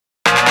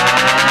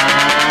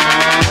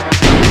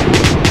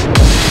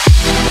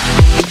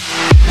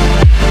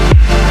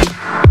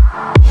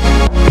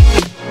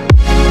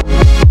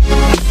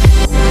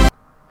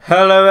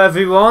Hello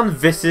everyone,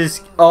 this is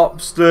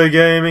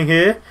OpsterGaming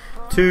here.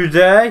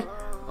 Today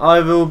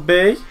I will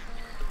be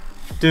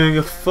doing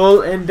a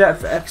full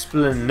in-depth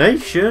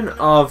explanation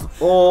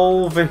of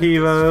all the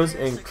heroes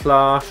in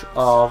Clash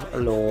of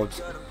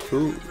Lords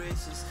 2.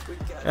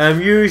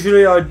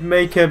 Usually I'd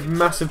make a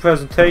massive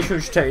presentation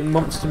which would take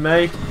months to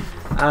make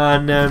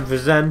and then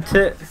present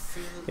it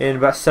in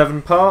about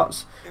 7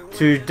 parts.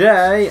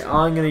 Today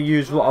I'm going to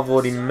use what I've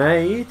already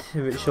made,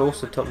 which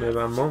also took me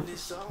about a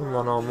month,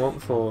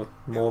 or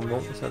more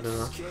months, I don't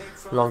know,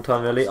 a long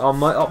time really, on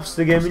my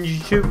OpsterGaming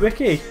YouTube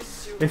wiki.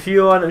 If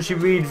you want to actually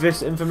read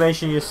this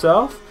information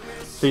yourself,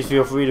 please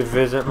feel free to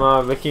visit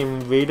my wiki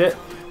and read it.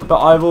 But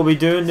I will be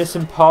doing this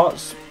in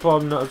parts,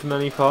 probably not as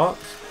many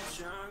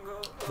parts,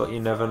 but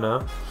you never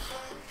know.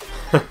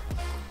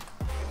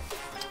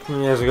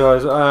 Yes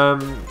guys, I'm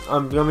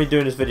going to be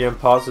doing this video in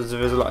parts as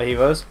there is a lot of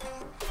heroes.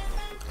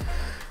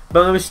 But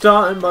I'm going to be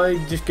starting by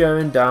just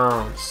going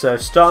down. So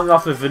starting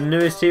off with the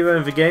newest hero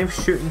in the game,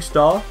 Shooting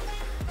Star.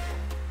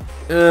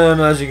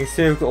 As you can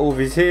see, I've got all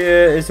these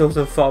here. It's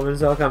also farming,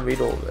 so I can't read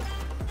all of it.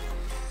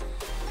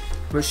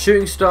 But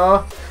Shooting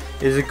Star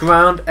is a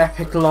ground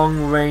epic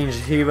long range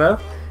hero.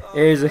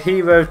 It is a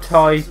hero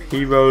type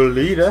hero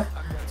leader.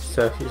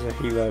 So he's a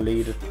hero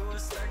leader.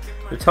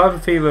 The type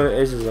of hero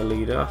is as a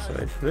leader.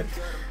 Sorry.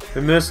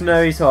 The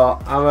mercenaries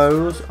are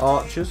arrows,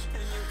 archers.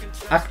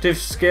 Active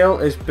skill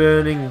is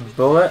Burning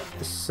Bullet,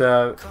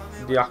 so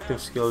the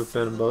active skill is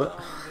Burning Bullet.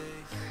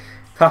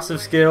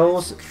 Passive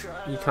skills,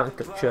 you can't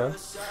click share.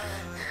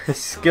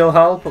 Skill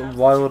help,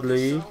 Wild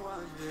League.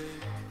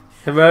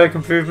 Heroic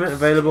improvement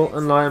available,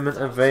 enlightenment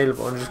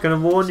available. I'm just going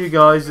to warn you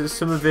guys that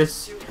some of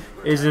this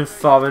is in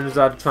foreign as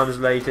I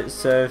translate it,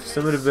 so if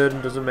some of the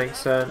burden doesn't make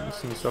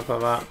sense and stuff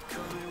like that,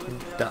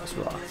 that's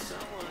why.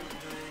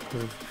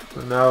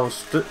 And now,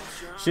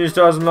 Shooting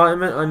Star's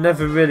Enlightenment, I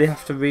never really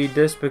have to read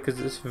this because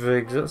it's the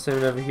exact same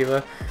in every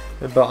hero,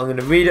 but I'm going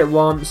to read it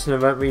once and I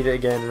won't read it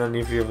again in any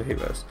of the other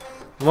heroes.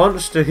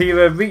 Once the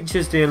hero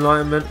reaches the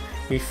Enlightenment,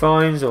 he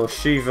finds or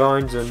she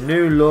finds a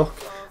new look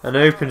and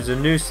opens a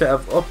new set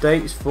of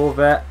updates for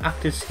their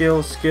active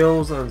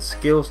skills and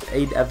skills to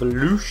aid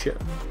evolution.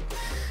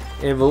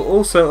 It will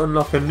also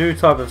unlock a new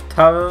type of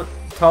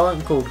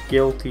talent called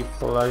Guilty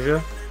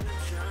Pleasure.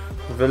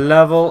 The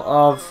level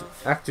of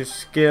active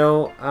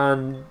skill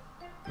and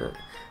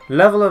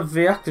level of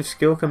the active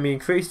skill can be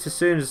increased as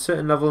soon as a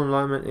certain level of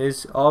enlightenment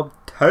is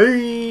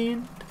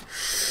obtained.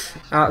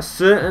 At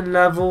certain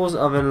levels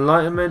of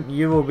enlightenment,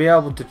 you will be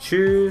able to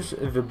choose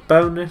the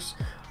bonus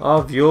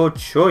of your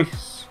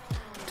choice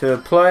to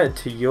apply it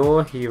to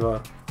your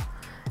hero.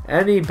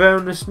 Any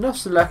bonus not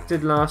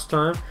selected last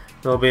time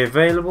will be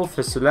available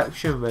for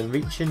selection when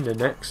reaching the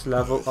next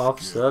level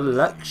of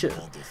selection.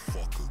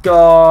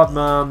 God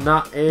man,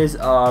 that is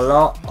a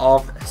lot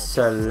of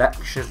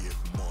selection.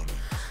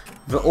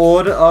 The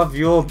order of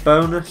your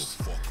bonus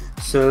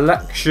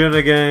selection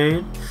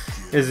again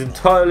is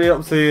entirely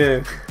up to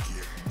you.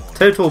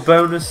 Total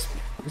bonus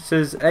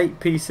is 8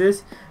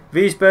 pieces.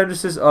 These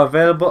bonuses are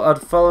available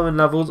at the following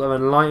levels of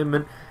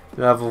enlightenment: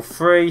 level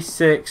 3,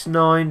 6,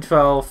 9,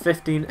 12,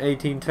 15,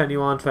 18,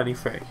 21,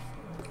 23.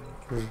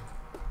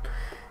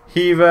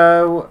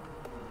 Hero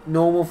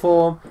normal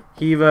form,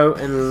 hero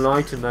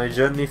enlightened. I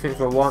generally think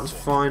for once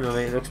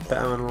finally it looks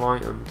better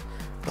enlightened.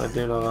 I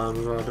do love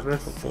that as well. I don't know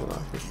if I thought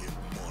that.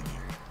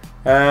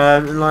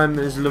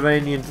 Enlightenment is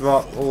Loranian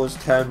drop, always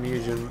 10,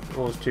 Musion,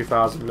 always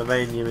 2000.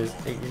 Loranium is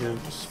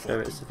ancient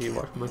spirits, if you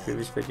watch my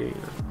previous video, you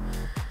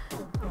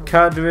know.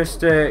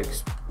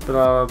 Characteristics,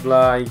 blah blah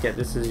blah, you get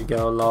this as you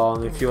go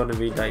along. If you want to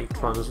read that, you can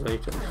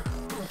translate it.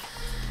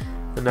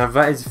 And now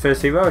that is the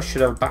first hero. I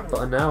should have a back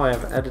button now, I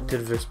have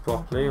edited this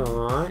properly,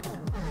 alright.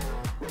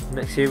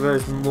 Next hero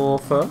is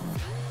Morpho.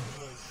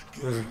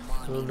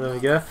 Oh, there we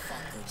go.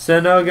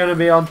 So now we're going to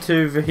be on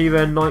to the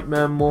hero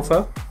Nightmare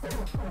Morpho.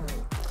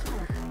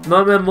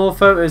 Nightmare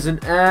Morpho is an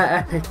air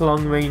epic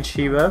long range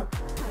hero.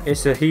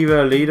 It's a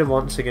hero leader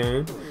once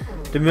again.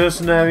 The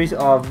mercenaries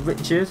are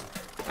riches.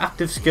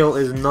 Active skill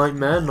is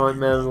Nightmare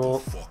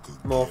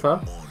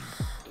Morpho.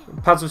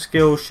 Passive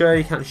skill, show,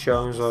 you can't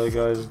show them, sorry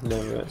guys, it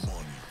never is.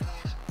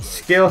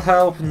 Skill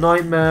help,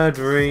 Nightmare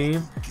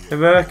Dream.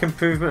 Heroic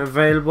improvement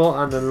available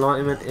and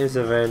enlightenment is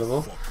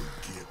available.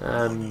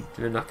 And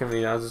we're not going to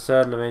read it, as I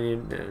said,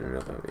 Loranian, we're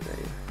not going to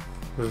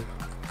read it.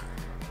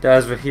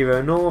 There's the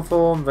hero normal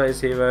form, that is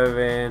hero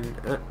in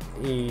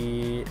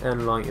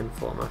enlightened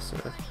form. That's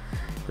it.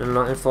 In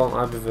enlightened form,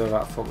 I prefer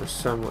that form. It's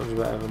so much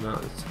better than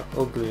that. It's how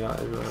ugly that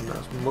is, man.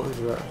 That's much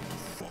better.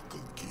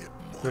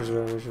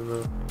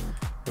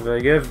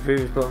 Very good. The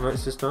previous button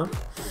notes this time.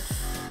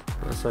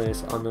 Let's say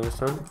it's on this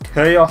time.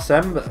 Chaos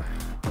Ember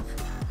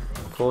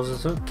causing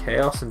some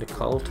chaos in the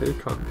Call 2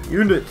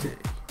 community.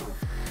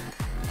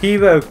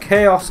 Hero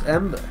Chaos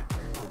Ember.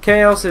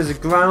 Chaos is a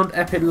ground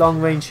epic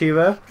long range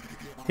hero.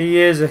 He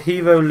is a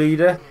hero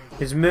leader.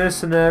 His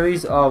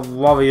mercenaries are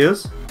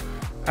warriors.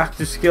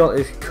 Active skill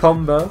is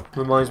Combo.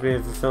 Reminds me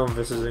of the film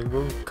This Is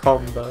England.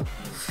 Combo.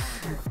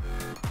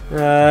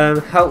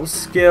 Health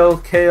skill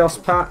Chaos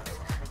Pact.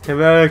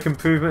 Heroic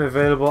improvement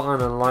available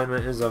and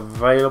enlightenment is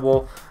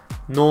available.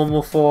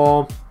 Normal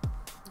form,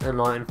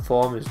 enlightened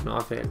form is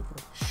not available.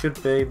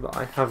 Should be, but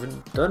I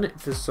haven't done it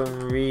for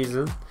some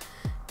reason.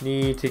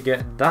 Need to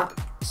get that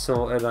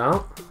sorted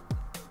out.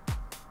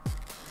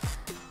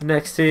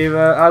 Next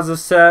hero, as I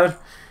said,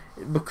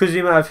 because the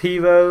amount of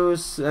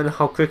heroes and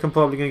how quick I'm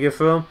probably going to get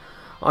through them,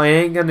 I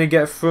ain't going to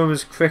get through them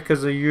as quick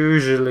as I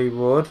usually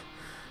would,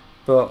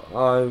 but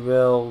I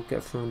will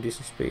get through them at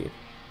decent speed.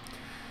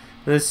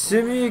 And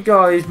some of you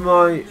guys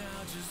might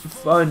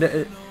find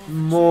it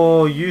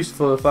more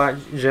useful if I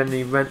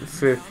generally went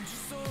through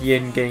the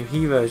in-game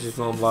heroes just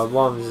one by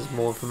one. There's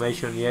more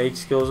information on the age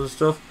skills and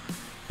stuff,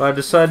 but I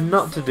decided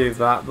not to do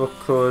that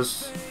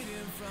because,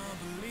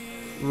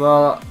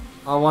 well,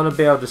 I want to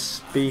be able to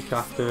speak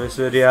after this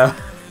video.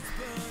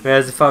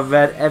 Whereas if I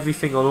read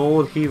everything on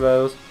all the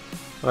heroes,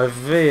 I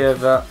fear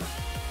that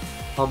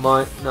I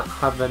might not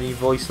have any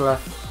voice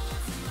left.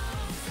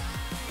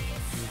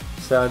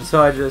 So I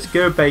decided let's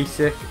go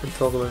basic and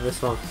talk about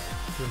this one.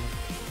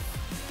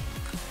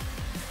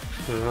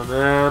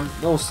 And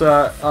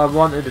also I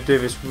wanted to do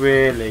this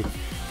really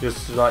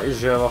just like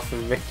show off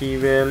of Ricky,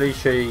 really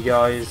show you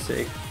guys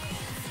it's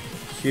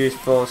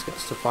useful. It's got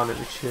stuff on it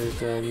which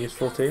is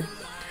useful to you.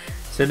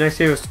 So next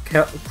hero is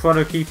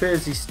Chrono Keeper.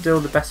 Is he still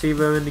the best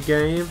hero in the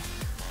game?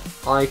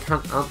 I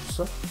can't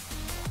answer.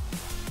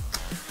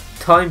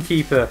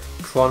 Timekeeper,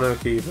 Chrono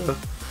Keeper.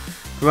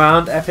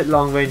 Ground Epic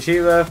Long Range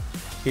Hero.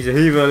 He's a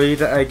hero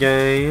leader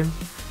again.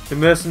 The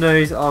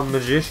mercenaries are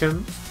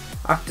magicians.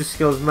 Active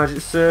skill is Magic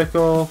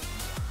Circle.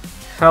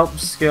 Help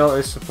skill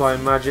is Supply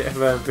Magic.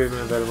 Hero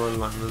improvement available,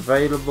 enlightenment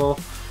available.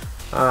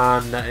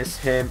 And that is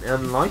him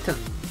enlightened.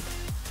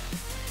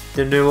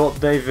 The new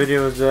update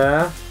video is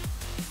there.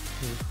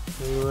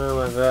 Where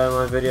are there?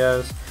 My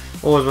videos.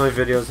 Always my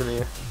videos in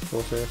here. Of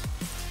course it is.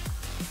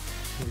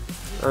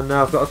 And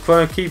now I've got a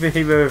Chrono Keeper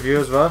hero review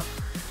as well.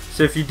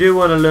 So if you do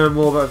want to learn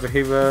more about the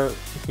hero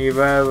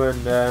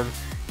and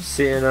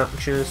see it in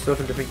action and stuff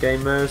in different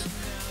game modes,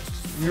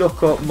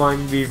 look up my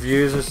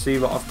reviews and see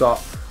what I've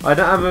got. I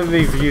don't have a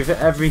review for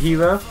every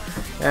hero.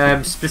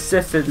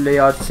 Specifically,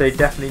 I'd say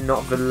definitely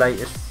not the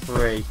latest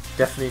 3.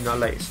 Definitely not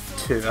latest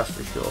 2. That's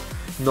for sure.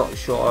 Not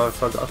sure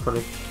if I got a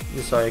Chrono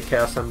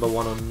Chaos Ember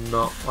 1 or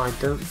not. I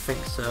don't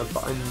think so,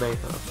 but I may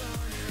have.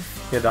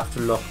 You'd have to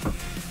look.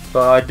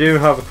 But I do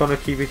have a Chrono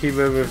Keeper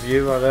hero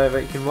review out there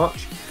that you can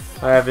watch.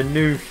 I have a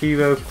new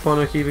hero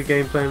Chrono Keeper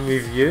gameplay and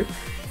review.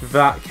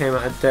 That came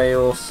out a day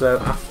or so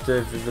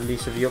after the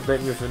release of the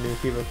update with the new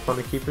hero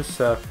Chrono Keeper,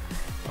 so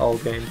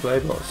old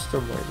gameplay, but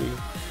still might be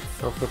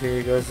helpful for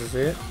you guys to see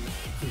it.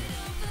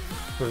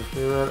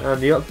 And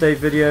the update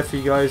video for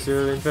you guys who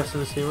are interested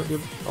in seeing what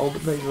your old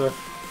updates were.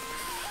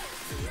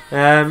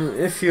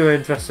 If you're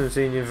interested in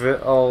seeing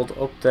your old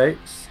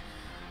updates,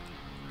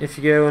 if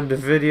you go under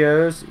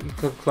videos, you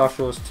click Clash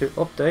Wars 2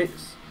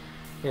 updates.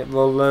 It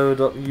will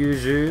load up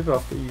YouTube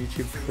after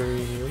YouTube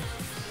Premium,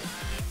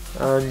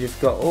 and you've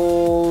got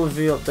all of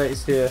the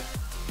updates here.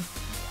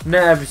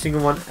 Not every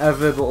single one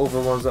ever, but all the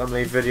ones that I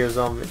made videos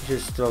on, which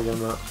is still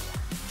going out.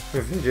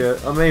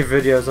 I made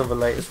videos on the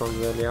latest ones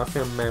really. I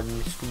think I may have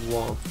missed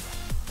one.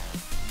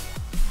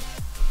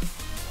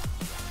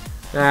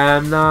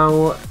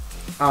 Now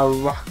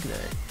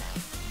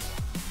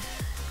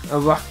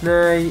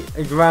Arachne,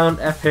 a ground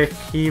epic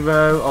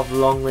hero of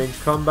long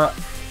range combat.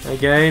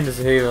 Again, is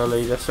a hero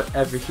leader, so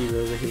every hero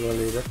is a hero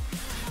leader.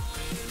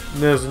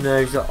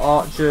 Mercenaries are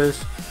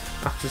archers.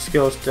 Active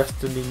skills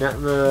Destiny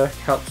Network.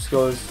 Help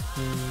skills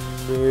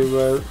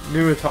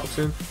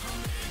Neurotoxin.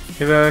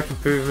 Heroic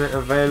improvement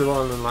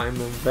available and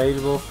enlightenment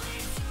available.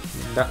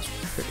 And that's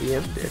pretty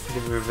empty if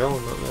you can reveal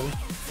or not really.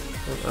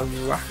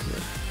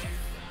 Arachne.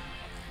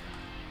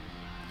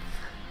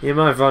 You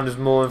might find there's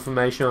more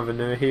information on the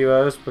new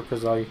heroes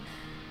because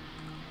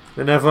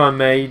whenever I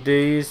made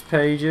these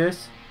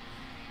pages,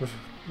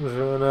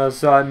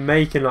 so I'm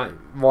making like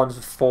ones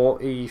with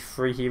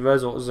 43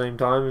 heroes all at the same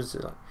time as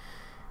like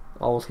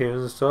old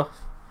heroes and stuff.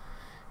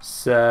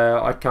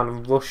 So I kind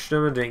of rushed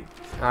them and didn't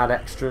add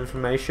extra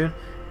information.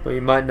 But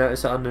you might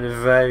notice that under the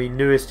very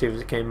newest heroes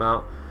that came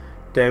out,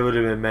 they would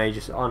have been made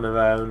just on their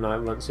own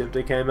like once the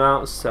update came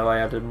out. So I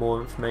added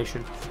more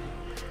information.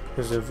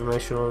 There's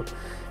information on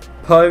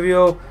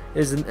Pyrio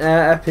is an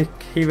air epic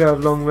hero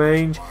of long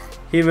range.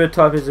 Hero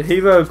type is a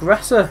hero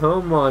aggressor.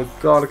 Oh my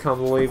god, I can't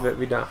believe it.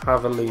 We don't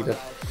have a leader.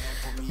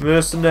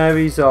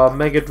 Mercenaries are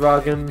mega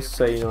dragons,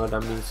 so you know what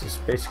that means. It's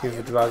basically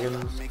the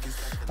dragons.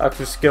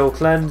 Active skill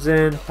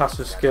cleansing.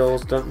 Passive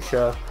skills don't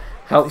show.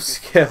 Help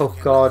skill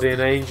guardian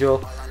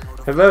angel.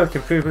 Heroic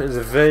improvement is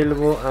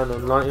available and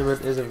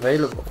enlightenment is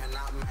available.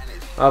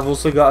 I've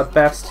also got a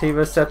best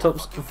hero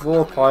setups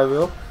for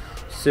Pyrio.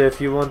 So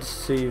if you want to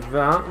see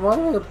that, what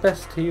are the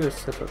best hero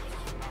setups?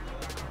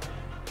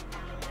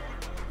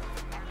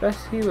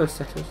 Best hero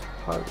setups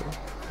for Pyrio.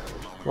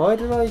 Why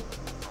did I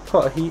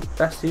put a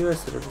best hero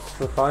setups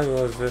for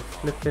Pyrio as a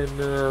flipping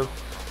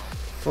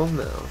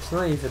thumbnail? It's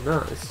not even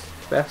that. It's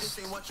best.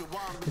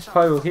 It's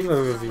Pyrio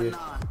hero review.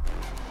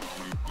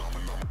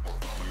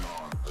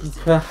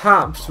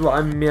 perhaps what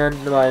I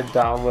meant by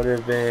that would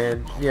have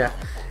been, yeah,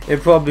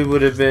 it probably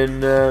would have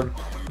been the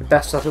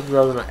best setup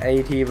rather than like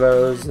 8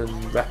 heroes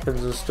and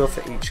weapons and stuff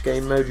for each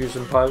game mode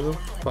using Pyro.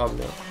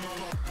 Probably not.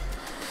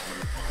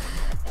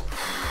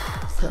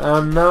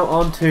 And now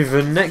on to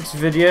the next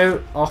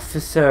video,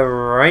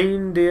 Officer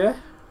Reindeer.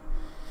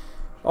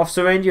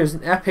 Officer Reindeer is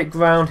an epic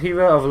ground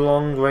hero of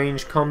long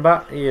range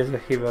combat. He is a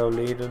hero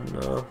leader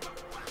now.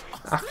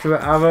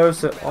 Accurate arrows,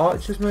 so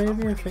archers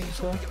maybe, I think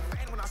so.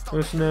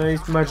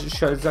 Mercenaries, magic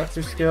shot is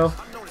active skill.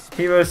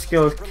 Hero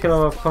skills,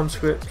 killer of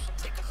conscripts.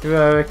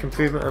 Heroic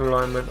improvement and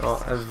alignment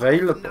are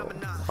available.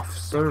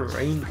 Officer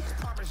Reindeer.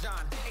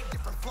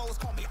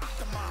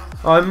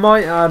 I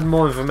might add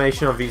more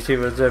information on these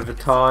heroes over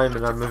time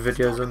and add more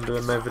videos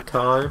under them over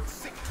time.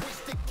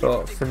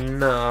 But for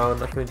now, I'm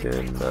not going to be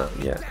doing that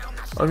yet.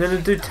 I'm going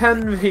to do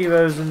 10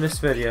 heroes in this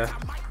video.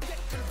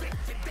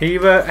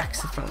 Hero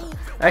Exafan.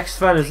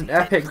 Exafan is an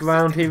epic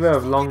ground hero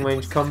of long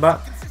range combat.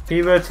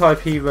 Hero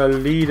type hero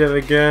leader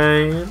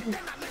again.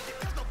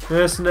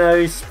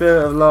 Mercenary,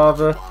 spirit of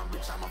lava.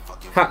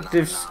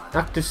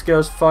 Active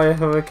skills, fire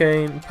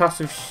hurricane.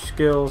 Passive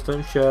skills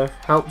don't show.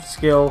 Help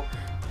skill,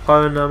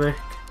 pyronamic.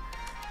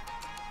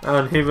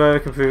 And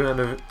heroic improvement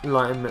and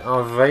enlightenment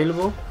are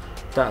available.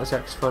 That is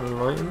Exafan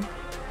enlightenment.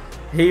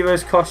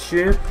 Hero's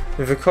costume.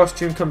 The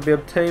costume can be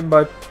obtained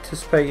by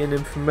participating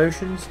in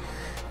promotions.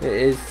 It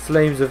is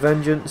Flames of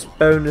Vengeance,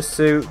 bonus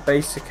suit,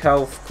 basic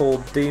health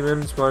called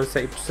demons, minus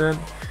 80%.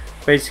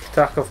 Basic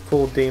attack of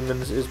called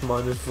demons is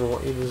minus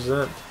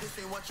 40%.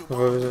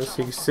 So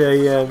you can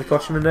see the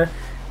costume in there.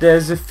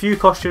 There's a few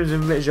costumes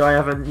in which I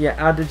haven't yet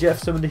added yet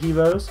for some of the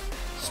heroes.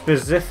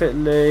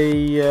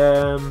 Specifically,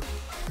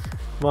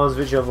 ones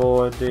which I've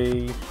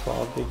already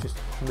probably just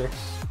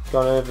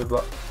gone over,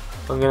 but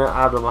I'm going to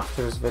add them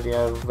after this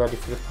video, ready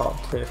for the part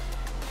 2.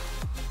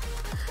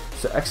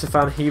 So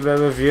Exafan hero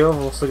review, I've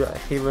also got a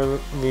hero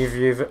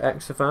review for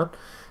Exafan.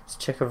 Let's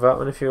check out that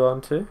one if you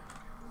want to.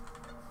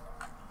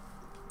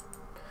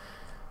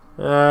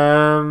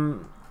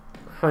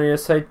 How many I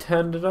say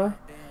 10 did I?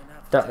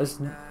 That is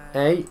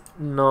 8,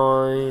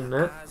 9,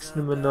 next,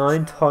 number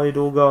 9,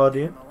 Tidal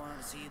Guardian.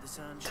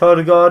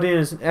 Tidal Guardian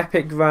is an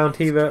epic ground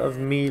hero of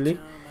melee.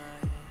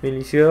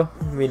 Melee skill,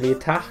 melee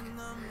attack.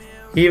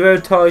 Hero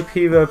type,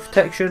 hero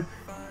protection.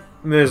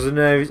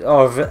 Mercenaries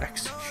are the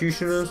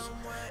executioners.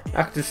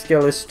 Active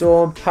skill is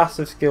storm,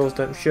 passive skills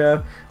don't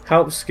show.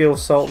 Help skill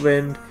salt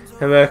wind.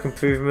 Heroic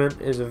improvement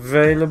is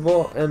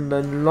available, and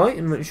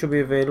enlightenment should be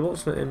available.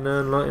 So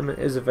enlightenment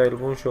is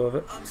available, I'm sure of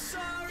it.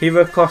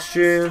 Hero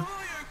costume.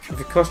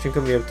 The costume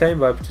can be obtained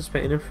by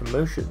participating in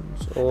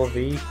promotions or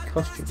the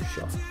costume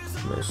shop,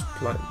 most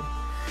likely.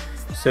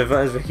 So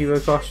that is the hero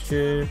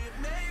costume.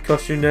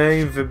 Costume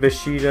name, the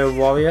Bushido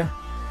Warrior.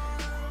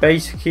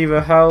 Basic hero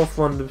health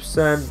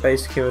 100%,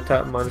 basic hero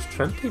attack minus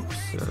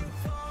 20%.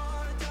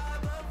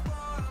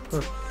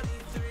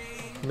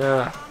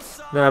 Huh.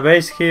 Nah,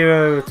 basic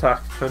hero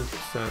attack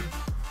 20%.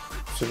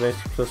 So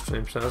basic plus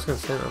 20%. I was going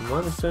to say that,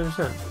 minus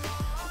 20%.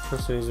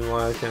 That's the reason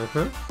why I can,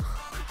 huh?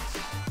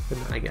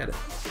 But I get it.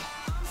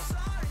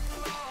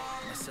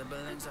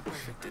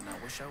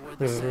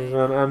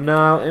 And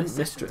now Imp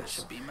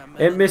Mistress.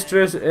 Imp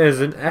Mistress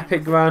is an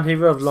epic ground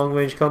hero of long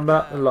range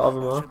combat. A lot of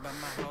them are.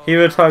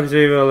 Hero type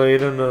 0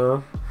 leader,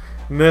 no.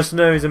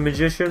 Mercenaries and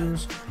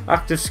magicians.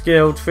 Active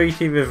skill,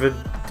 treaty with a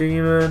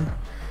demon.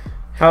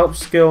 Help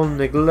skill,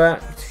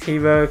 neglect.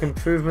 Heroic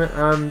improvement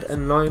and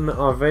enlightenment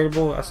are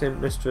available. That's Imp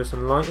Mistress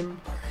enlightened.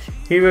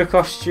 Hero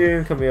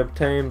costume can be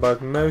obtained by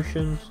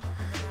promotions.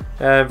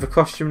 The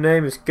costume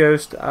name is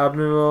Ghost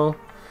Admiral.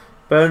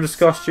 Bonus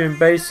costume,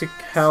 basic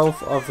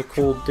health of the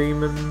called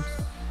demons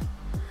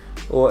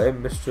or Imp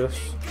Mistress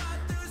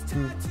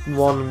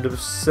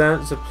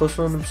 100%, so plus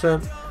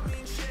 100%,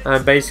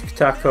 and basic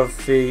attack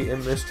of the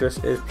Imp Mistress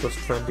is plus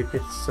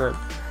 20%.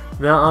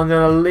 Now I'm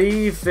going to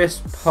leave this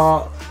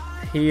part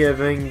here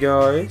then,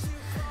 guys.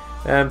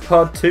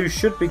 Part 2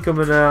 should be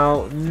coming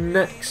out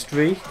next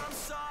week.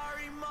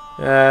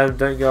 Don't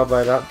go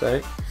by that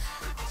date.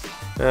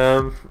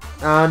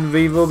 And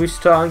we will be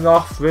starting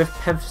off with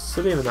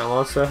Penthacillium in that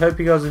one, so I hope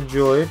you guys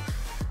enjoyed.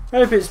 I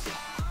hope it's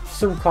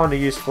some kind of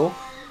useful.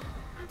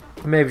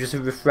 Maybe just a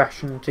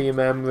refreshing to your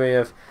memory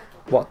of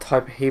what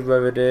type of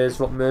hero it is,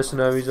 what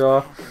mercenaries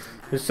are.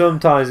 And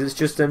sometimes it's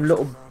just them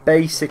little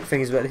basic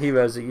things about the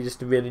heroes that you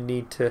just really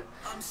need to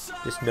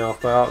just know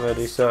off by heart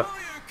really. So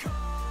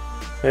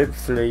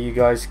hopefully you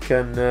guys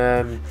can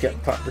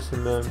get practice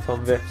and learn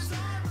from this.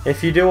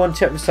 If you do want to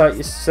check this out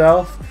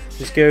yourself,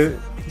 just go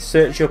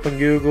search up on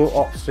Google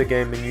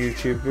OpsterGaming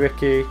YouTube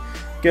Ricky,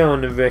 go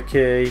on to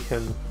Ricky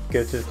and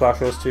go to the Clash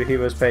Royale 2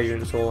 Heroes page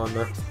and it's all on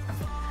there.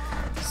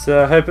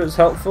 So I hope it was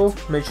helpful.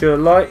 Make sure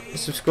to like,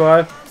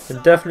 subscribe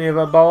and definitely hit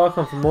that bell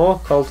icon for more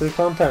Call of Duty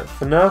content.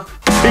 For now,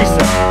 peace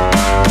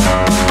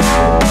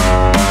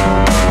out.